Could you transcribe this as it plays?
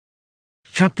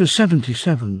Chapter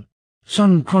 77.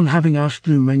 Sun Quan having asked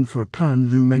Lu Meng for a plan,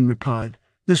 Lu Meng replied,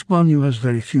 "This Guan Yu has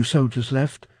very few soldiers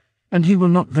left, and he will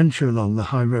not venture along the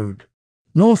high road.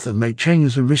 North of Mei Cheng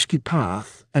is a risky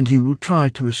path, and he will try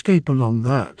to escape along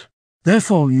that.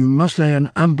 Therefore you must lay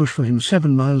an ambush for him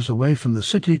 7 miles away from the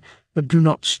city, but do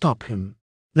not stop him.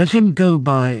 Let him go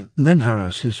by, and then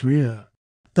harass his rear.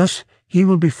 Thus he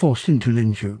will be forced into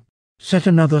Linju. Set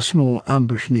another small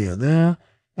ambush near there,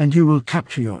 and you will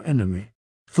capture your enemy.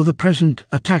 For the present,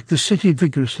 attack the city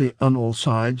vigorously on all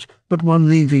sides, but one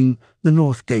leaving the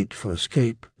north gate for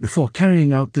escape." Before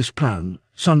carrying out this plan,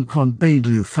 Sun Quan bade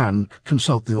Liu Fan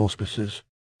consult the auspices.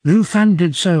 Liu Fan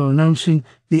did so, announcing,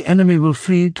 "The enemy will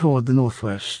flee toward the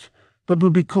northwest, but will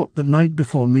be caught the night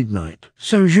before midnight."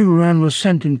 So Zhu Ran was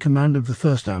sent in command of the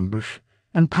first ambush,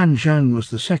 and Pan Zhang was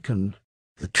the second.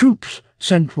 The troops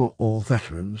sent were all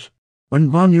veterans. When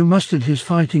Guan Yu mustered his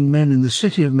fighting men in the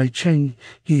city of Mei Cheng,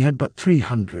 he had but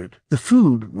 300. The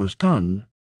food was done.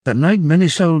 That night many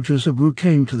soldiers of Wu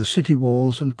came to the city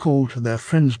walls and called to their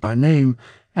friends by name,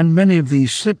 and many of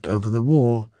these slipped over the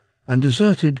wall and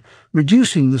deserted,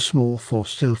 reducing the small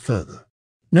force still further.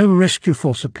 No rescue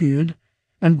force appeared,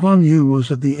 and Guan Yu was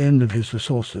at the end of his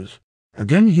resources.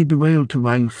 Again he bewailed to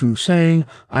Wang Fu, saying,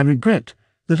 "I regret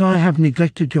that I have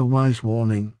neglected your wise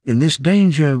warning. In this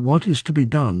danger, what is to be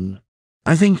done?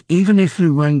 I think even if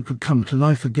Lu Wang could come to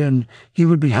life again, he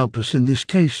would be helpless in this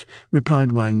case,"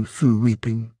 replied Wang Fu,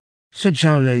 weeping. Said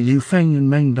Zhao Lei, "Liu Feng and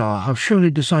Meng Da have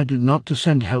surely decided not to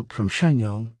send help from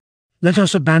Shangyong. Let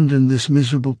us abandon this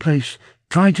miserable place,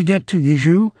 try to get to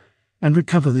Yizhou, and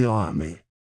recover the army.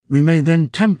 We may then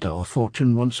tempt our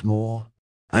fortune once more."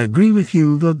 "I agree with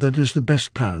you that is the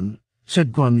best plan,"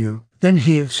 said Guan Yu. Then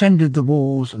he ascended the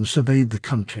walls and surveyed the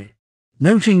country.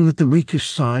 Noting that the weakest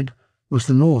side was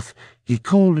the north, he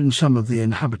called in some of the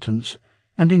inhabitants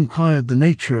and inquired the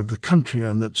nature of the country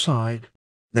on that side.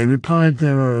 They replied,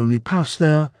 "There are only paths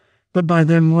there, but by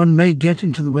them one may get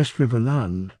into the West River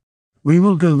land." "We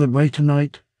will go that way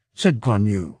tonight," said Guan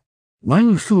Yu.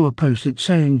 Wang Fu opposed it,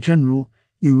 saying, "General,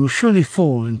 you will surely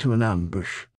fall into an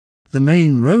ambush. The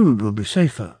main road will be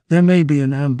safer. There may be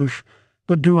an ambush,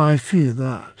 but do I fear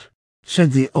that?"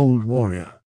 Said the old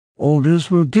warrior.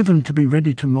 "Orders were given to be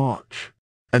ready to march."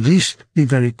 "At least be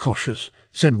very cautious,"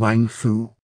 said Wang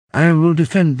Fu. "I will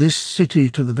defend this city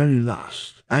to the very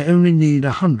last. I only need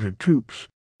 100 troops.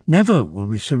 Never will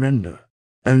we surrender.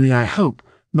 Only I hope,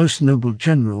 most noble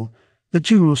general,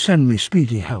 that you will send me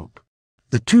speedy help."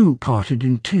 The two parted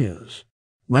in tears,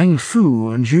 Wang Fu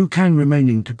and Zhu Kang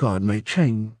remaining to guard Mei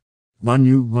Cheng. Guan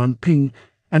Yu, Guan Ping,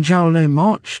 and Zhao Lei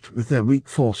marched with their weak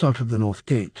force out of the north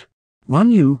gate. Guan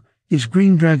Yu, his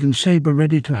green dragon saber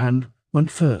ready to hand,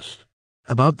 went first.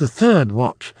 About the third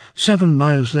watch, 7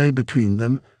 miles lay between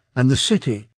them and the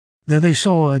city. There they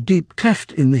saw a deep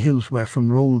cleft in the hills wherefrom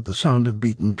rolled the sound of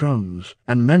beaten drums,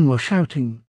 and men were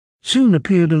shouting. Soon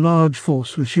appeared a large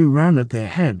force with Zhu Ran at their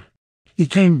head. He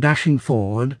came dashing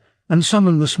forward and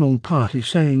summoned the small party,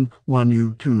 saying, "Guan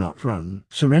Yu, do not run.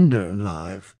 Surrender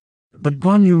alive." But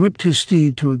Guan Yu whipped his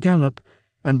steed to a gallop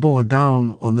and bore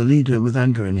down on the leader with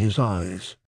anger in his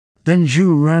eyes. Then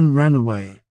Zhu Ran ran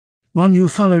away. Guan Yu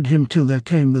followed him till there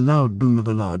came the loud boom of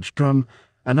a large drum,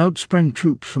 and out sprang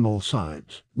troops from all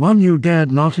sides. Guan Yu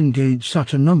dared not engage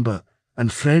such a number,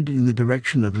 and fled in the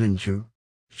direction of Linju.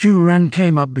 Zhu Ran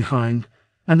came up behind,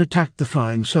 and attacked the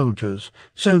flying soldiers,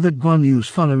 so that Guan Yu's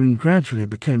following gradually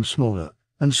became smaller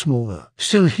and smaller.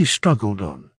 Still he struggled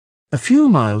on. A few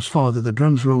miles farther the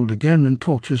drums rolled again, and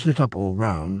torches lit up all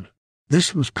round.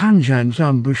 This was Pan Zhang's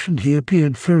ambush, and he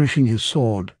appeared flourishing his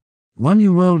sword. Guan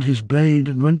Yu whirled his blade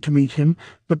and went to meet him,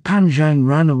 but Pan Zhang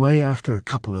ran away after a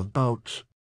couple of bouts.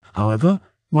 However,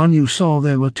 Guan Yu saw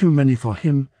there were too many for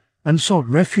him, and sought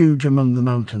refuge among the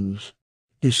mountains.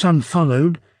 His son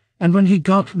followed, and when he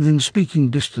got within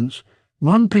speaking distance,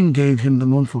 Guan Ping gave him the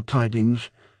mournful tidings,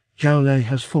 "Zhao Lei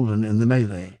has fallen in the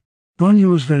melee." Guan Yu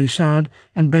was very sad,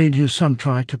 and bade his son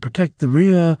try to protect the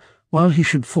rear while he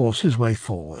should force his way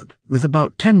forward. With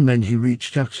about 10 men he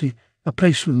reached Jiaxi, a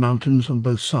place with mountains on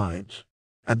both sides.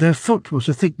 At their foot was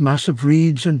a thick mass of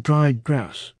reeds and dried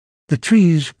grass. The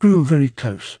trees grew very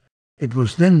close. It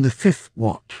was then the 5th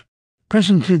watch.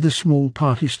 Presently the small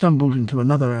party stumbled into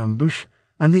another ambush,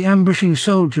 and the ambushing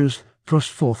soldiers thrust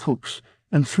forth hooks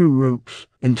and threw ropes.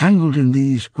 Entangled in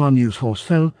these, Guan Yu's horse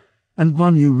fell, and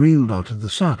Guan Yu reeled out of the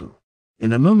saddle.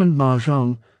 In a moment Ma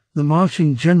Zhang, the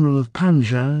marching general of Pan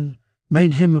Zhang,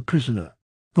 made him a prisoner.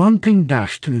 Guan Ping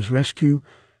dashed to his rescue,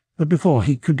 but before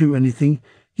he could do anything,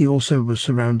 he also was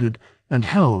surrounded and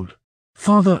held.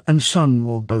 Father and son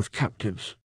were both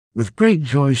captives. With great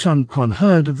joy Sun Quan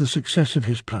heard of the success of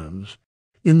his plans.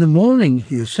 In the morning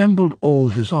he assembled all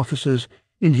his officers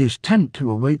in his tent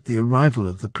to await the arrival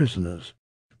of the prisoners.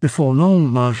 Before long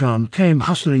Marjan came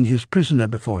hustling his prisoner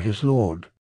before his lord.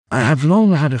 "I have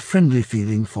long had a friendly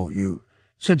feeling for you,"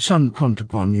 said Sun Quan to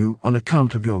Guan Yu, "on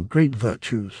account of your great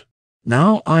virtues.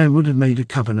 Now I would have made a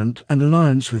covenant and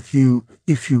alliance with you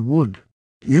if you would.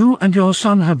 You and your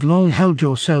son have long held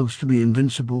yourselves to be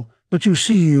invincible, but you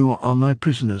see you are my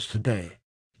prisoners today.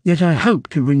 Yet I hope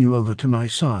to win you over to my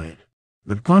side."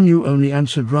 But Guan Yu only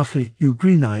answered roughly, "You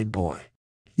green-eyed boy.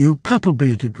 You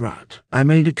purple-bearded rat. I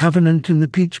made a covenant in the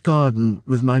peach garden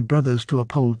with my brothers to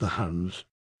uphold the Huns.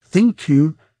 Think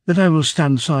you that I will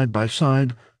stand side by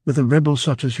side with a rebel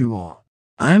such as you are?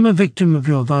 I am a victim of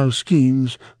your vile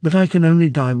schemes, but I can only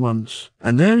die once,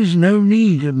 and there is no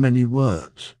need of many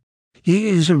words. He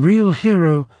is a real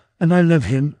hero, and I love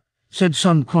him," said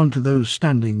Sun Quan to those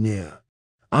standing near.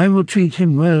 "I will treat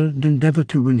him well and endeavor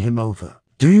to win him over."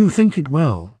 "Do you think it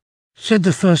well?" said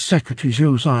the first secretary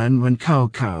Zhou Zian when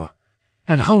Cao Cao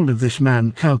had hold of this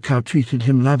man. Cao Cao treated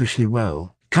him lavishly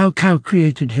well. Cao Cao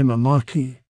created him a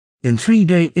marquis. In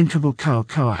 3-day interval Cao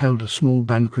Cao held a small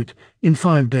banquet. In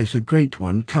 5 days a great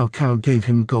one. Cao Cao gave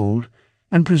him gold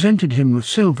and presented him with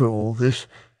silver, all this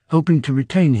hoping to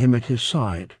retain him at his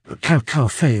side. But Cao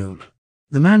Cao failed.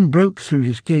 The man broke through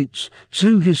his gates,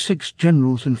 slew his 6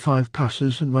 generals in 5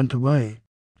 passes, and went away.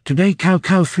 Today Cao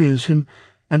Cao fears him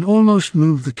and almost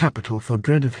moved the capital for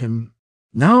dread of him.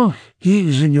 Now he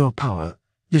is in your power.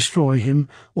 Destroy him,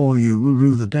 or you will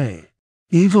rue the day.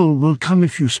 Evil will come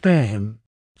if you spare him."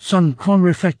 Sun Quan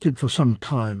reflected for some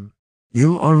time.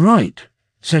 "You are right,"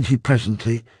 said he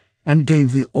presently, and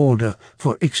gave the order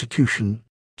for execution.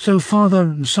 So father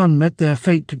and son met their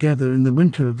fate together in the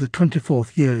winter of the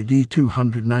 24th year AD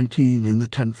 219 in the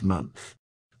 10th month.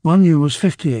 Guan Yu was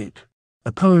 58.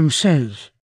 A poem says,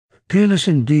 "Peerless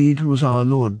indeed was our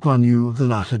Lord Guan Yu of the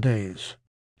latter days.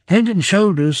 Head and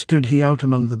shoulders stood he out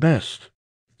among the best,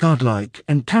 godlike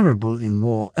and terrible in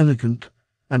war, elegant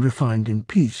and refined in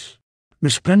peace,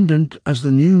 resplendent as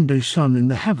the noonday sun in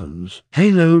the heavens,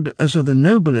 haloed as are the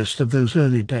noblest of those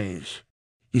early days.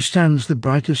 He stands the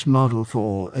brightest model for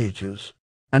all ages,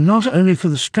 and not only for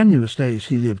the strenuous days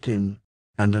he lived in.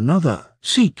 And another,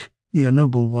 seek ye a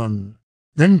noble one,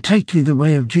 then take ye the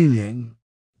way of Jiliang.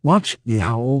 Watch ye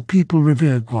how all people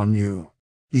revere Guan Yu,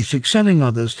 each excelling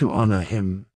others to honor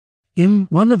him. Him,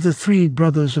 one of the 3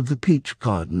 brothers of the peach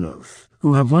garden oath,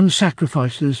 who have won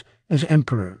sacrifices as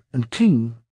emperor and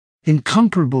king.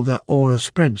 Incomparable their aura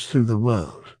spreads through the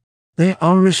world. They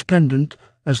are resplendent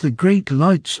as the great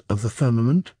lights of the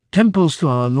firmament. Temples to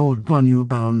our Lord Guan Yu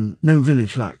bound, no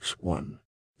village lacks one.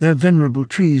 Their venerable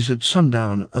trees at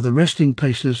sundown are the resting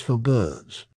places for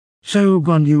birds. So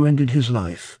Guan Yu ended his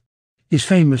life. His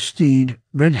famous steed,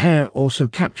 Red Hair, also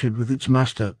captured with its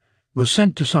master, was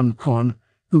sent to Sun Quan,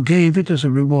 who gave it as a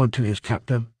reward to his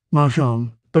captor,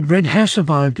 Marjan. But Red Hair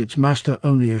survived its master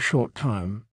only a short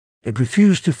time. It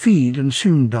refused to feed and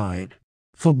soon died.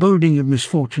 Foreboding of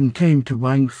misfortune came to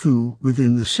Wang Fu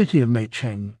within the city of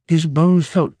Meicheng. His bones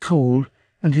felt cold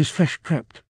and his flesh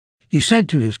crept. He said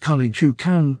to his colleague Zhu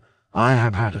Kan, "I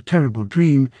have had a terrible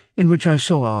dream in which I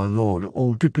saw our Lord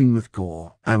all dripping with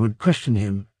gore. I would question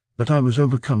him, but I was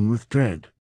overcome with dread.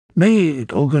 May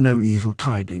it augur no evil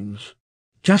tidings."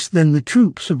 Just then the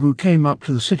troops of Wu came up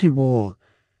to the city wall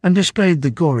and displayed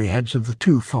the gory heads of the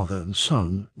 2 father and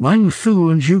son. Wang Fu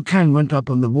and Zhu Kan went up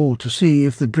on the wall to see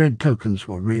if the dread tokens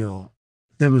were real.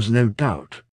 There was no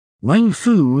doubt. Wang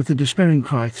Fu, with a despairing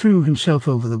cry, threw himself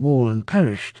over the wall and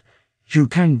perished. Zhu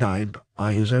Kan died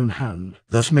by his own hand.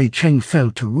 Thus Mei Cheng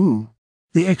fell to Wu.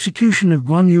 The execution of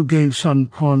Guan Yu gave Sun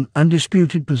Quan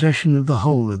undisputed possession of the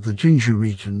whole of the Jingzhou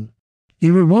region. He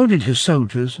rewarded his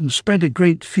soldiers and spread a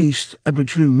great feast at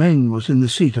which Lu Meng was in the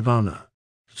seat of honor.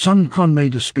 Sun Quan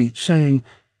made a speech saying,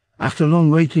 "After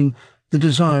long waiting, the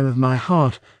desire of my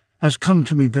heart has come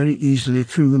to me very easily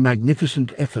through the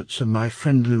magnificent efforts of my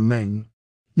friend Lu Meng."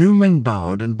 Lu Meng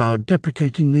bowed and bowed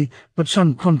deprecatingly, but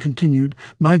Sun Quan continued,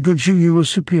 "My good Zhu Yu was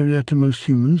superior to most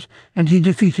humans, and he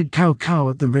defeated Cao Cao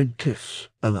at the Red Cliffs.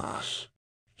 Alas,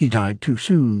 he died too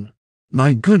soon.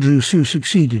 My good Lu Su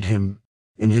succeeded him.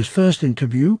 In his first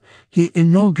interview, he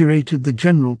inaugurated the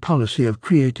general policy of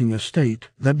creating a state.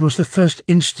 That was the first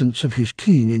instance of his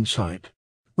keen insight.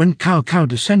 When Cao Cao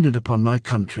descended upon my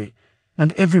country,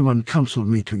 and everyone counseled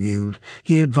me to yield,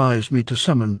 he advised me to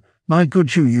summon my good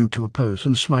Zhu Yu to oppose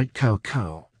and smite Cao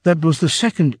Cao. That was the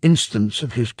second instance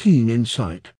of his keen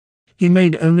insight. He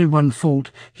made only one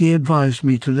fault. He advised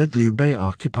me to let Liu Bei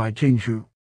occupy Jingzhou.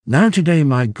 Now today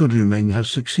my good Lu Meng has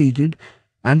succeeded,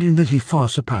 and in that he far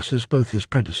surpasses both his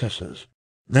predecessors.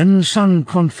 Then Sun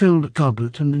Quan filled a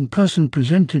goblet and in person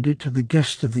presented it to the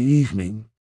guest of the evening.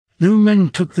 Liu Meng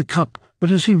took the cup,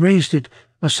 but as he raised it,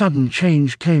 a sudden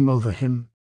change came over him.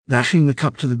 Dashing the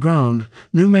cup to the ground,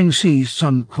 Liu Meng seized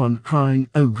Sun Quan, crying,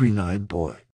 "O green-eyed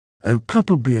boy! O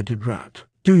purple-bearded rat!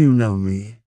 Do you know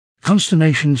me?"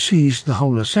 Consternation seized the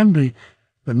whole assembly,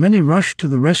 but many rushed to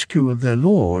the rescue of their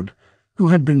lord, who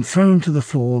had been thrown to the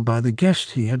floor by the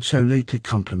guest he had so lately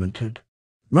complimented.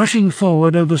 Rushing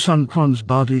forward over Sun Quan's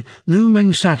body, Liu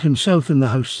Meng sat himself in the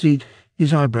host's seat,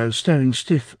 his eyebrows staring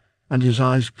stiff and his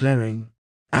eyes glaring.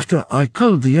 "After I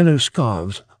culled the yellow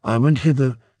scarves, I went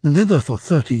hither and thither for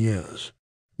 30 years.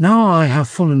 Now I have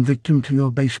fallen victim to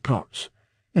your base plots,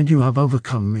 and you have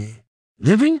overcome me.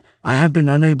 Living, I have been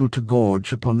unable to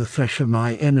gorge upon the flesh of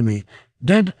my enemy.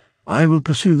 Dead, I will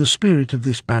pursue the spirit of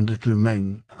this bandit Liu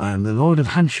Meng. I am the lord of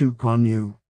Hanshu Guan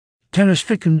Yu."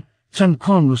 Terror-stricken, Sun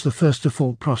Quan was the first to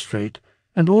fall prostrate,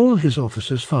 and all his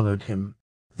officers followed him.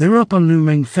 Thereupon Liu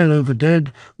Meng fell over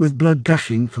dead, with blood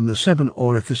gushing from the 7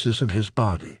 orifices of his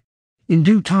body. In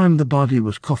due time the body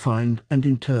was coffined and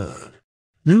interred.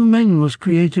 Liu Meng was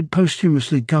created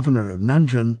posthumously governor of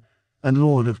Nanjun and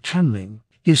lord of Chanling.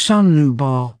 His son Liu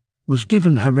Ba was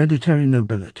given hereditary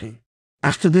nobility.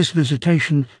 After this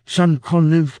visitation, Sun Quan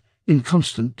lived in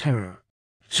constant terror.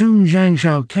 Soon Zhang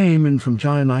Zhao came in from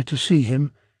Jianai to see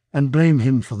him and blame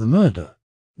him for the murder.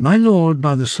 "My lord,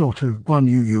 by the slaughter of Guan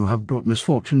Yu, you have brought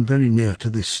misfortune very near to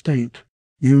this state.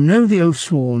 You know the oath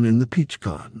sworn in the peach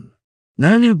garden.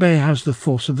 Now Liu Bei has the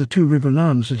force of the 2 river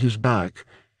lands at his back,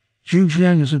 Zhu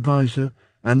Jiang as advisor,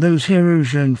 and those heroes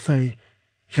Zheng Fei,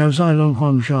 Xiao Zai Luo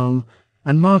Guanzhong,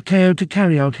 and Ma Kao to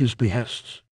carry out his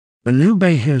behests. When Liu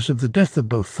Bei hears of the death of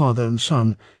both father and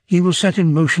son, he will set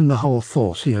in motion the whole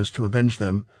force he has to avenge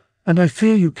them, and I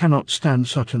fear you cannot stand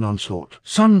such an onslaught."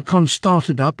 Sun Quan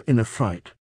started up in a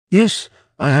fright. "Yes,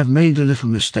 I have made a little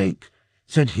mistake,"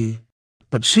 said he.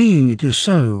 "But seeing it is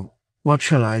so, what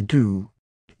shall I do?"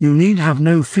 "You need have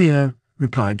no fear,"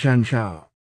 replied Zhang Zhao.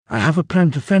 "I have a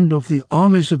plan to fend off the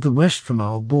armies of the west from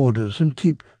our borders and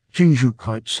keep Jingzhou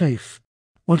quite safe."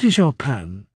 "What is your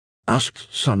plan?" asked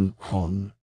Sun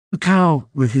Quan. "The Cao,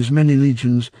 with his many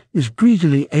legions, is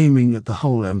greedily aiming at the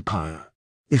whole empire.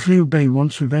 If Liu Bei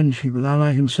wants revenge, he will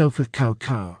ally himself with Cao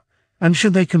Cao, and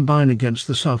should they combine against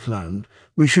the Southland,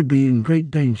 we should be in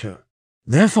great danger.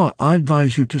 Therefore I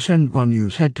advise you to send Guan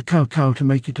Yu's head to Cao Cao to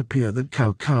make it appear that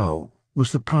Cao Cao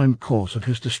was the prime cause of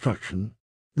his destruction.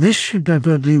 This should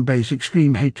divert Liu Bei's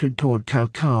extreme hatred toward Cao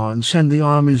Cao and send the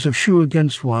armies of Shu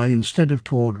against Wei instead of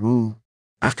toward Wu.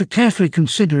 After carefully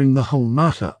considering the whole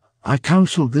matter, I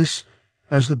counsel this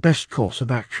as the best course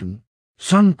of action."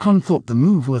 Sun Quan thought the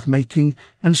move worth making,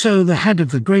 and so the head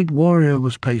of the great warrior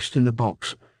was placed in a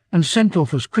box and sent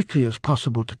off as quickly as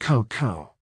possible to Cao Cao.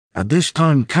 At this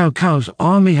time Cao Cao's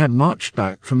army had marched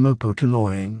back from Mopo to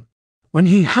Luoying. When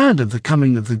he heard of the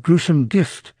coming of the gruesome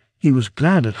gift, he was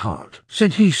glad at heart.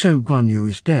 Said he, "So Guan Yu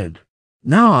is dead.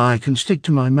 Now I can stick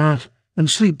to my mat and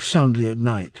sleep soundly at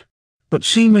night." But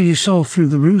Sima Yi saw through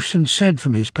the ruse and said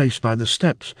from his place by the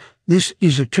steps, "This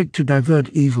is a trick to divert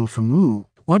evil from Wu."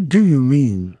 "What do you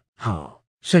mean?" "How?"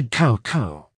 said Cao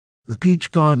Cao. "The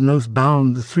peach garden oath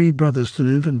bound the 3 brothers to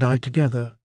live and die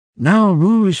together. Now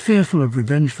Wu is fearful of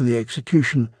revenge for the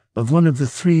execution of one of the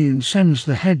 3 and sends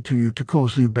the head to you to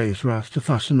cause Liu Bei's wrath to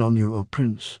fasten on you, O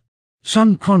prince.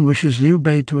 Sun Quan wishes Liu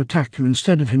Bei to attack you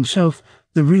instead of himself,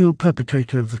 the real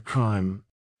perpetrator of the crime.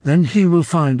 Then he will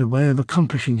find a way of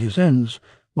accomplishing his ends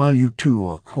while you 2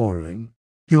 are quarreling."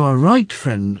 "You are right,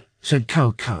 friend," said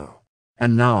Cao Cao.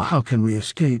 "And now how can we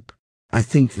escape?" "I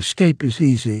think escape is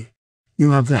easy.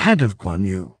 You have the head of Guan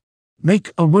Yu.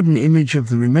 Make a wooden image of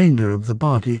the remainder of the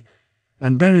body,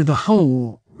 and bury the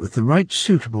whole with the rites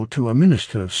suitable to a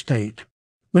minister of state.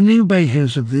 When Liu Bei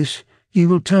hears of this, he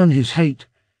will turn his hate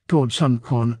toward Sun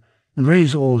Quan and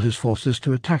raise all his forces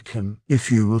to attack him.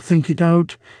 If you will think it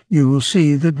out, you will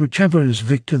see that whichever is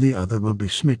victor, the other will be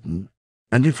smitten.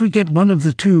 And if we get one of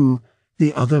the 2,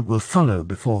 the other will follow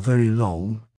before very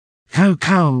long." Cao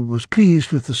Cao was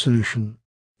pleased with the solution.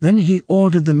 Then he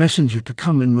ordered the messenger to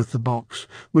come in with the box,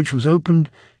 which was opened,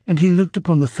 and he looked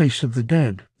upon the face of the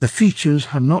dead. The features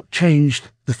had not changed,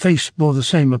 the face bore the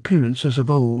same appearance as of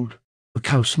old.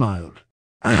 Cao smiled.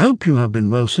 "I hope you have been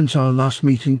well since our last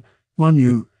meeting, Guan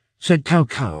Yu," said Cao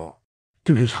Cao.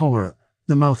 To his horror,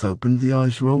 the mouth opened, the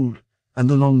eyes rolled, and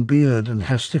the long beard and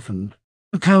hair stiffened.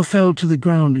 Cao fell to the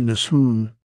ground in a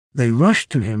swoon. They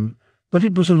rushed to him, but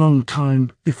it was a long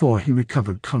time before he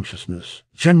recovered consciousness.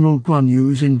 "General Guan Yu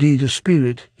is indeed a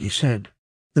spirit," he said.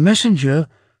 The messenger,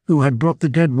 who had brought the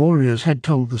dead warrior's head,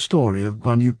 told the story of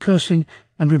Guan Yu cursing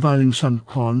and reviling Sun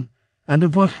Quan, and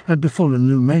of what had befallen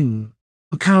Lu Meng.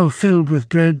 A cow filled with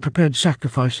bread prepared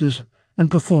sacrifices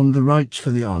and performed the rites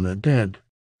for the honored dead.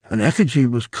 An effigy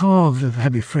was carved of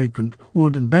heavy fragrant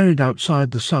wood and buried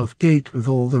outside the south gate with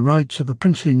all the rites of a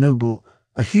princely noble,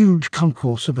 a huge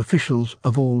concourse of officials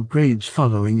of all grades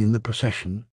following in the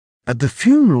procession. At the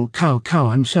funeral, Cao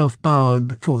Cao himself bowed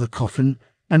before the coffin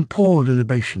and poured a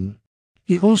libation.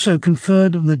 He also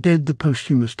conferred on the dead the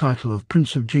posthumous title of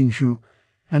Prince of Jingzhou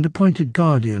and appointed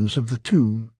guardians of the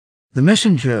tomb. The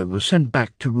messenger was sent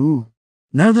back to Wu.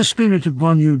 Now the spirit of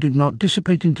Guan Yu did not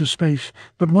dissipate into space,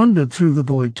 but wandered through the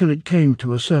void till it came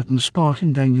to a certain spot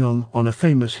in Dangyong on a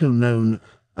famous hill known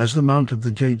as the Mount of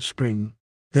the Jade Spring.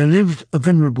 There lived a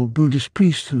venerable Buddhist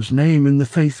priest whose name in the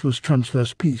faith was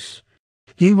Transverse Peace.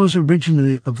 He was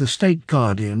originally of the state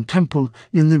guardian temple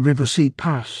in the River Sea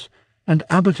Pass, and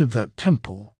abbot of that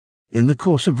temple. In the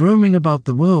course of roaming about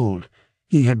the world,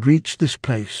 he had reached this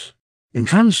place.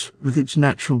 Entranced with its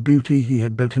natural beauty, he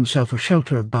had built himself a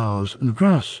shelter of boughs and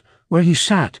grass, where he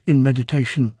sat in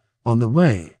meditation on the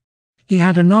way. He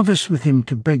had a novice with him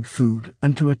to beg food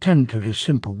and to attend to his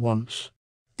simple wants.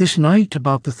 This night,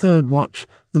 about the third watch,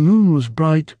 the moon was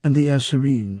bright and the air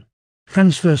serene.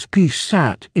 Transverse Peace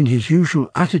sat in his usual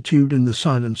attitude in the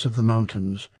silence of the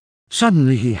mountains.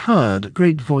 Suddenly he heard a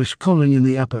great voice calling in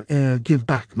the upper air, "Give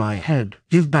back my head!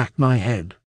 Give back my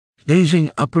head!" Gazing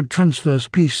upward, Transverse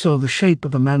Peace saw the shape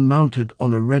of a man mounted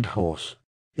on a red horse.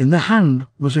 In the hand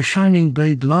was a shining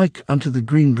blade like unto the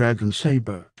green dragon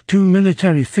saber. 2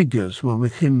 military figures were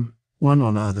with him, one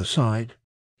on either side.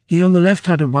 He on the left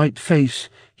had a white face,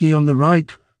 he on the right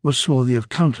was swarthy of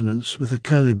countenance with a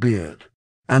curly beard.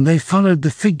 And they followed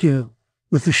the figure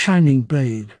with the shining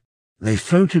blade. They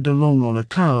floated along on a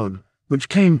cloud, which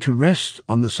came to rest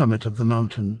on the summit of the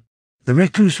mountain. The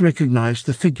recluse recognized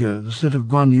the figure as that of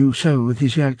Guan Yu, so with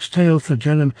his yak's tail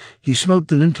flagellum he smote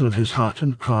the lintel of his hut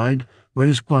and cried, "Where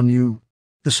is Guan Yu?"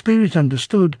 The spirit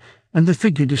understood, and the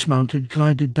figure dismounted,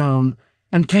 glided down,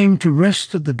 and came to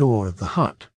rest at the door of the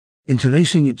hut.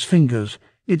 Interlacing its fingers,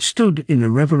 it stood in a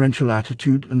reverential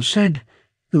attitude and said,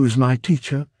 "Who is my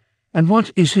teacher, and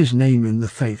what is his name in the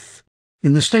faith?"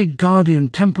 "In the state guardian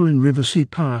temple in River Sea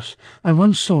Pass, I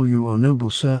once saw you, O noble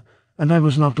sir, and I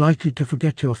was not likely to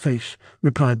forget your face,"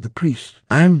 replied the priest.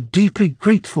 "I am deeply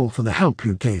grateful for the help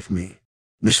you gave me.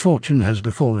 Misfortune has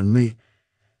befallen me,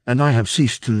 and I have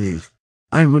ceased to live.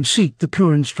 I would seek the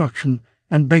pure instruction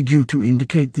and beg you to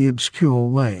indicate the obscure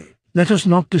way. Let us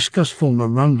not discuss former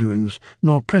wrongdoings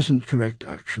nor present correct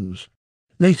actions.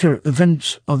 Later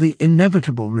events are the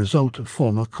inevitable result of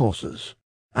former causes.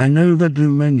 I know that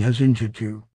Lu Meng has injured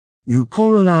you. You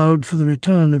call aloud for the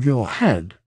return of your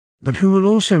head, but who will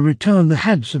also return the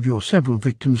heads of your several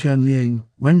victims, Yan Liang,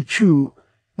 Wen Chu,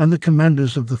 and the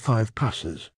commanders of the 5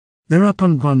 passes?"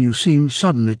 Thereupon Guan Yu seemed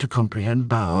suddenly to comprehend,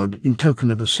 bowed in token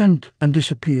of assent, and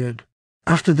disappeared.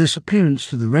 After this appearance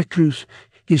to the recluse,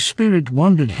 his spirit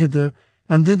wandered hither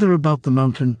and thither about the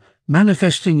mountain,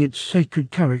 manifesting its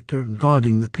sacred character and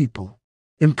guarding the people.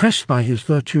 Impressed by his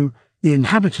virtue, the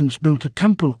inhabitants built a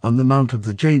temple on the Mount of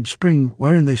the Jade Spring,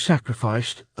 wherein they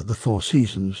sacrificed at the 4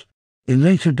 seasons. In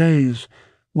later days,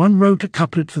 one wrote a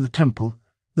couplet for the temple,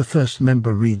 the first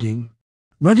member reading,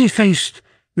 "Ruddy-faced,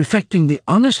 reflecting the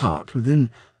honest heart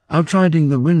within, outriding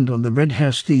the wind on the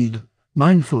red-haired steed,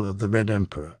 mindful of the Red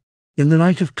Emperor. In the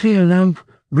light of clear lamp,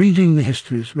 reading the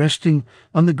histories, resting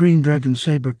on the green dragon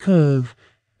saber curve,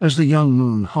 as the young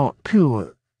moon hot,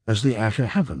 pure as the azure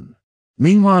heaven."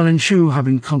 Meanwhile, in Shu,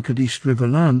 having conquered East River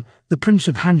Lan, the Prince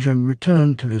of Hanzhong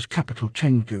returned to his capital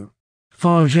Chengdu.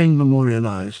 Fa Zheng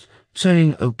memorialized,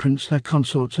 saying, "O Prince, thy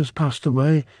consort has passed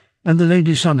away, and the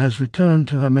Lady Sun has returned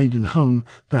to her maiden home,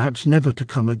 perhaps never to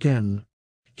come again.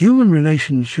 Human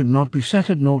relations should not be set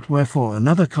at naught, wherefore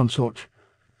another consort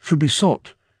should be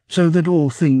sought, so that all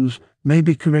things may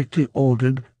be correctly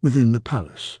ordered within the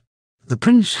palace." The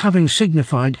prince having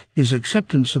signified his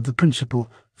acceptance of the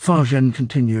principle, Fa Zhen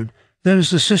continued, "There is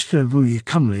the sister of Wu Yi,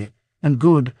 comely and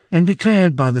good, and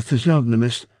declared by the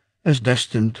physiognomist as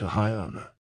destined to high honor.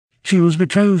 She was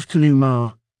betrothed to Liu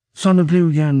Mao, son of Liu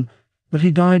Yan, but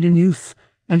he died in youth,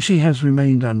 and she has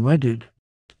remained unwedded.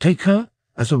 To take her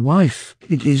as a wife,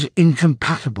 it is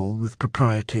incompatible with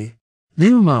propriety.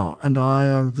 Liu Mao and I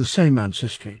are of the same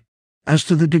ancestry. As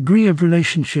to the degree of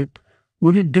relationship,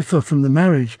 would it differ from the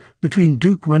marriage between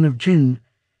Duke Wen of Jin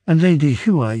and Lady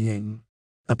Hua Ying?"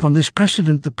 Upon this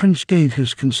precedent the prince gave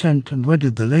his consent and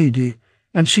wedded the lady,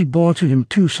 and she bore to him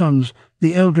 2 sons,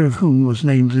 the elder of whom was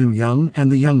named Liu Yang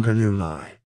and the younger Liu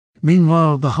Lai.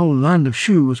 Meanwhile the whole land of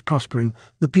Shu was prospering,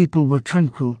 the people were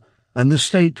tranquil, and the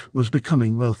state was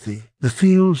becoming wealthy. The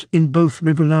fields in both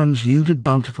riverlands yielded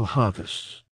bountiful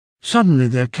harvests. Suddenly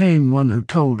there came one who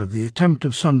told of the attempt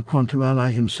of Sun Quan to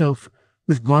ally himself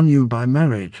with Guan Yu by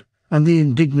marriage, and the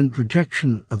indignant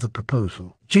rejection of the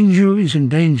proposal. "Jingzhu is in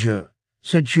danger,"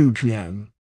 said Zhu Jiang.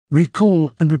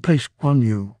 "Recall and replace Guan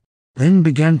Yu." Then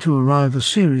began to arrive a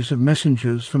series of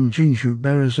messengers from Jingzhu,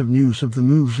 bearers of news of the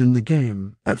moves in the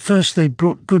game. At first they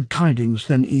brought good tidings,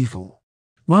 then evil.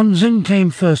 Guanzhong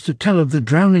came first to tell of the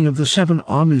drowning of the 7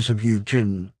 armies of Yu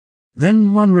Jin.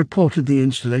 Then one reported the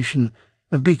installation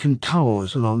of beacon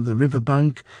towers along the river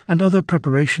bank and other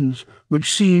preparations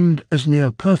which seemed as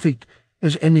near perfect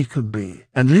as any could be,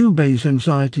 and Liu Bei's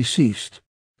anxiety ceased.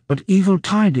 But evil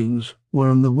tidings were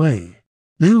on the way.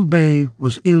 Liu Bei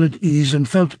was ill at ease and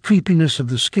felt creepiness of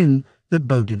the skin that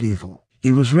boded evil.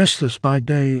 He was restless by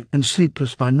day and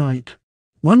sleepless by night.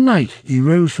 One night he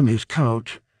rose from his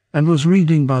couch and was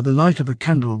reading by the light of a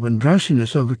candle when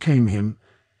drowsiness overcame him,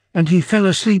 and he fell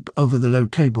asleep over the low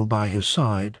table by his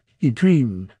side. He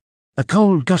dreamed. A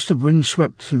cold gust of wind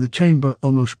swept through the chamber,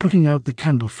 almost putting out the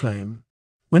candle flame.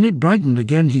 When it brightened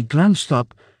again, he glanced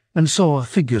up and saw a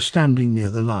figure standing near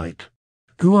the light.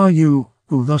 "Who are you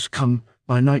who thus come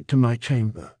by night to my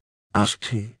chamber?" asked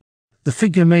he. The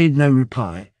figure made no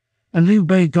reply, and Liu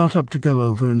Bei got up to go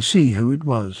over and see who it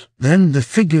was. Then the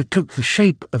figure took the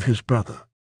shape of his brother,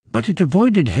 but it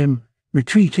avoided him,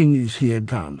 retreating as he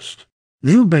advanced.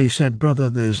 Liu Bei said,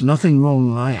 "Brother, there is nothing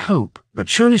wrong, I hope, but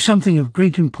surely something of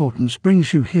great importance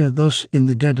brings you here thus in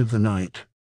the dead of the night.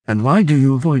 And why do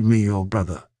you avoid me, your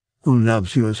brother, who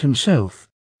loves you as himself?"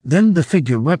 Then the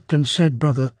figure wept and said,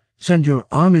 "Brother, send your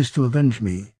armies to avenge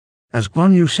me." As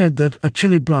Guan Yu said that, a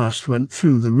chilly blast went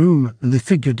through the room and the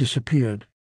figure disappeared.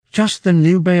 Just then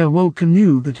Liu Bei awoke and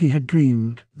knew that he had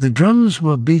dreamed. The drums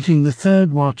were beating the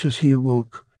 3rd watch as he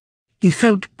awoke. He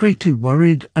felt greatly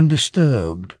worried and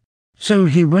disturbed. So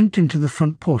he went into the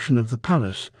front portion of the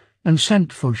palace and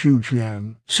sent for Zhu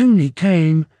Jiang. Soon he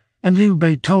came, and Liu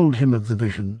Bei told him of the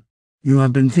vision. "You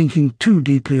have been thinking too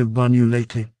deeply of Guan Yu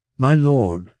lately, my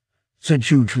lord," said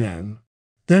Zhu Jiang.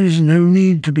 "There is no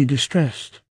need to be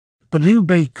distressed." But Liu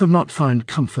Bei could not find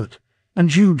comfort, and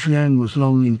Zhu Jiang was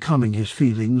long in calming his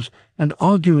feelings and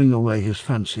arguing away his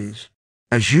fancies.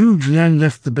 As Zhu Jiang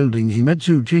left the building, he met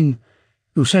Zhu Jing,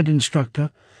 who said, "Instructor,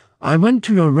 I went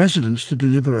to your residence to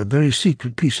deliver a very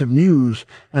secret piece of news,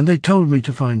 and they told me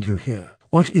to find you here."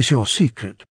 "What is your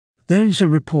secret?" "There is a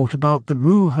report about that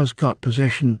Wu has got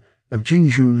possession of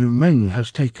Jingzhu. Lu Meng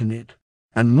has taken it.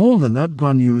 And more than that,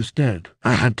 Guan Yu is dead.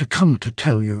 I had to come to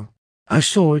tell you. I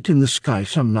saw it in the sky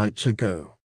some nights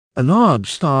ago. A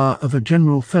large star of a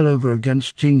general fell over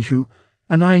against Jingzhu,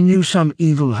 and I knew some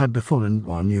evil had befallen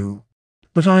Guan Yu.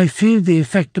 But I feared the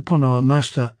effect upon our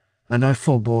master, and I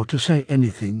forbore to say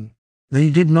anything." They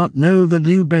did not know that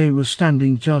Liu Bei was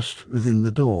standing just within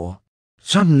the door.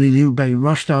 Suddenly Liu Bei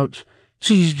rushed out,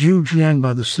 seized Zhu Jiang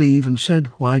by the sleeve and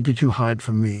said, "Why did you hide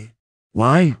from me?"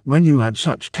 "Why, when you had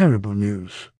such terrible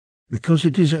news?" "Because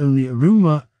it is only a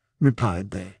rumor,"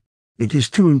 replied they. "It is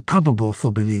too improbable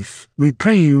for belief. We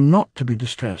pray you not to be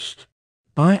distressed.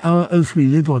 By our oath we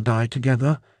live or die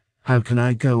together. How can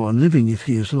I go on living if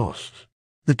he is lost?"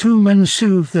 The 2 men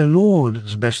soothed their lord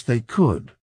as best they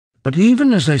could. But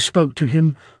even as they spoke to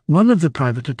him, one of the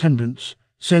private attendants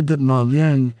said that Ma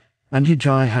Liang and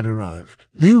Hijai had arrived.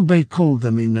 Liu Bei called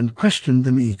them in and questioned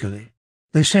them eagerly.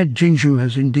 They said Jingzhu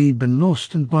has indeed been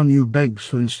lost, and Guan Yu begs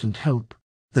for instant help.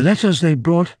 The letters they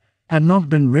brought had not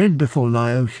been read before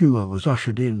Liu Hua was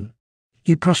ushered in.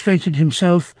 He prostrated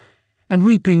himself and,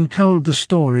 weeping, told the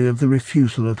story of the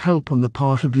refusal of help on the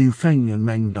part of Liu Feng and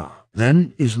Meng Da.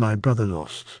 "Then is my brother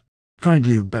lost?" cried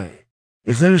Liu Bei.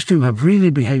 "If those 2 have really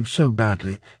behaved so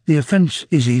badly, the offense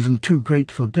is even too great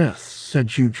for death," said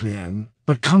Zhu Jiang.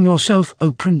 "But come yourself,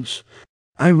 O prince.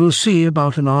 I will see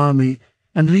about an army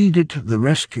and lead it to the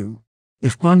rescue.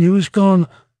 If Guan Yu is gone,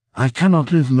 I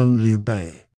cannot live," moaned Liu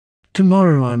Bei.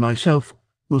 "Tomorrow I myself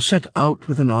will set out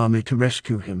with an army to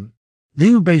rescue him."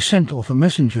 Liu Bei sent off a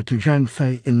messenger to Zhang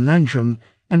Fei in Langzhong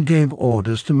and gave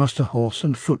orders to muster horse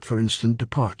and foot for instant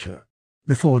departure.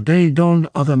 Before day dawned,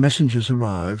 other messengers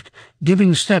arrived,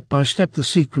 giving step by step the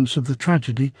sequence of the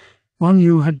tragedy. Guan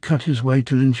Yu had cut his way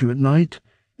to Linzhou at night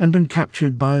and been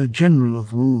captured by a general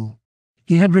of Wu.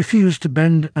 He had refused to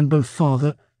bend, and both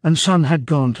father and son had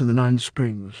gone to the 9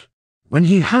 Springs. When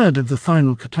he heard of the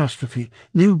final catastrophe,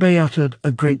 Liu Bei uttered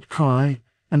a great cry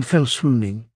and fell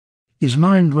swooning. His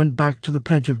mind went back to the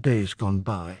pledge of days gone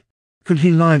by. Could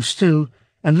he live still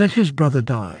and let his brother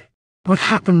die? What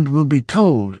happened will be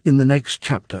told in the next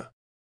chapter.